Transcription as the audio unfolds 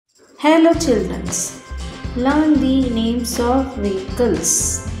Hello children, learn the names of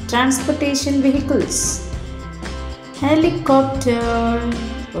vehicles, transportation vehicles. Helicopter,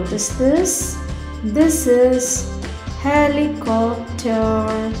 what is this? This is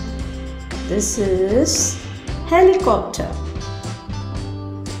helicopter. This is helicopter.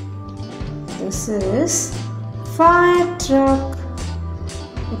 This is fire truck.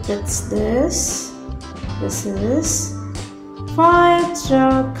 Look at this. This is fire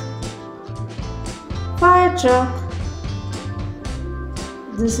truck. Fire truck.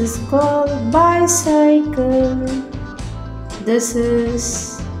 This is called bicycle. This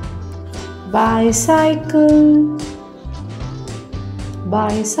is bicycle.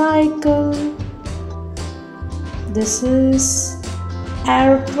 Bicycle. This is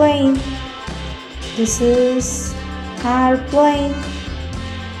airplane. This is airplane.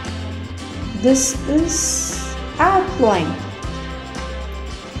 This is airplane.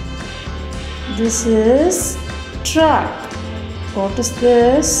 This is truck. What is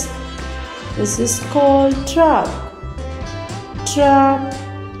this? This is called truck. Truck.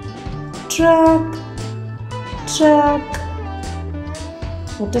 Truck. Truck.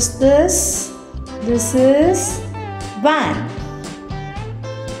 What is this? This is van.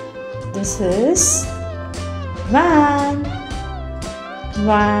 This is van.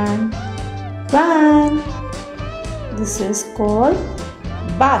 Van. Van. This is called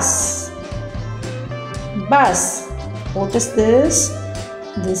bus. Bus. What is this?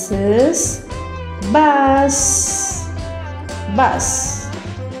 This is bus. Bus.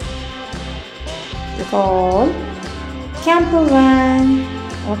 They call camper van.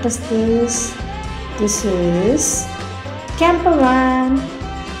 What is this? This is camper van.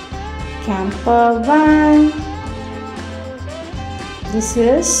 Camper van. This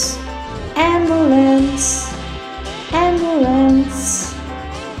is ambulance. Ambulance.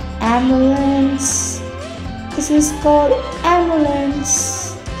 Ambulance. This is called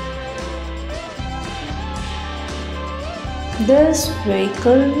ambulance. This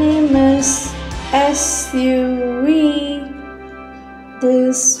vehicle name is SUV.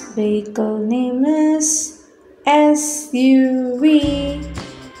 This vehicle name is SUV.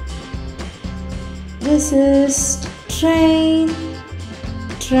 This is train.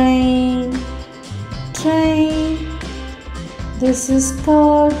 Train. Train. This is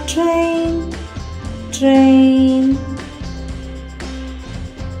called train. Train.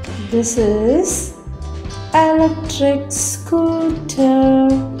 This is electric scooter.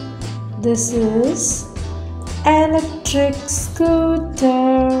 This is electric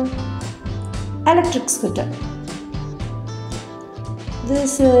scooter. Electric scooter.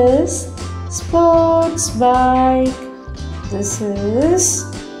 This is sports bike. This is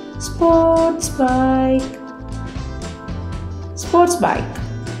sports bike. Sports bike.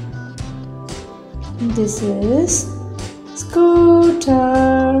 This is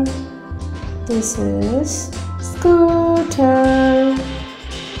scooter. This is scooter.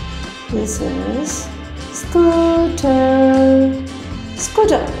 This is scooter.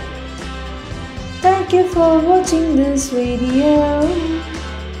 Scooter. Thank you for watching this video.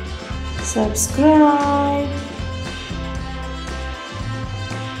 Subscribe.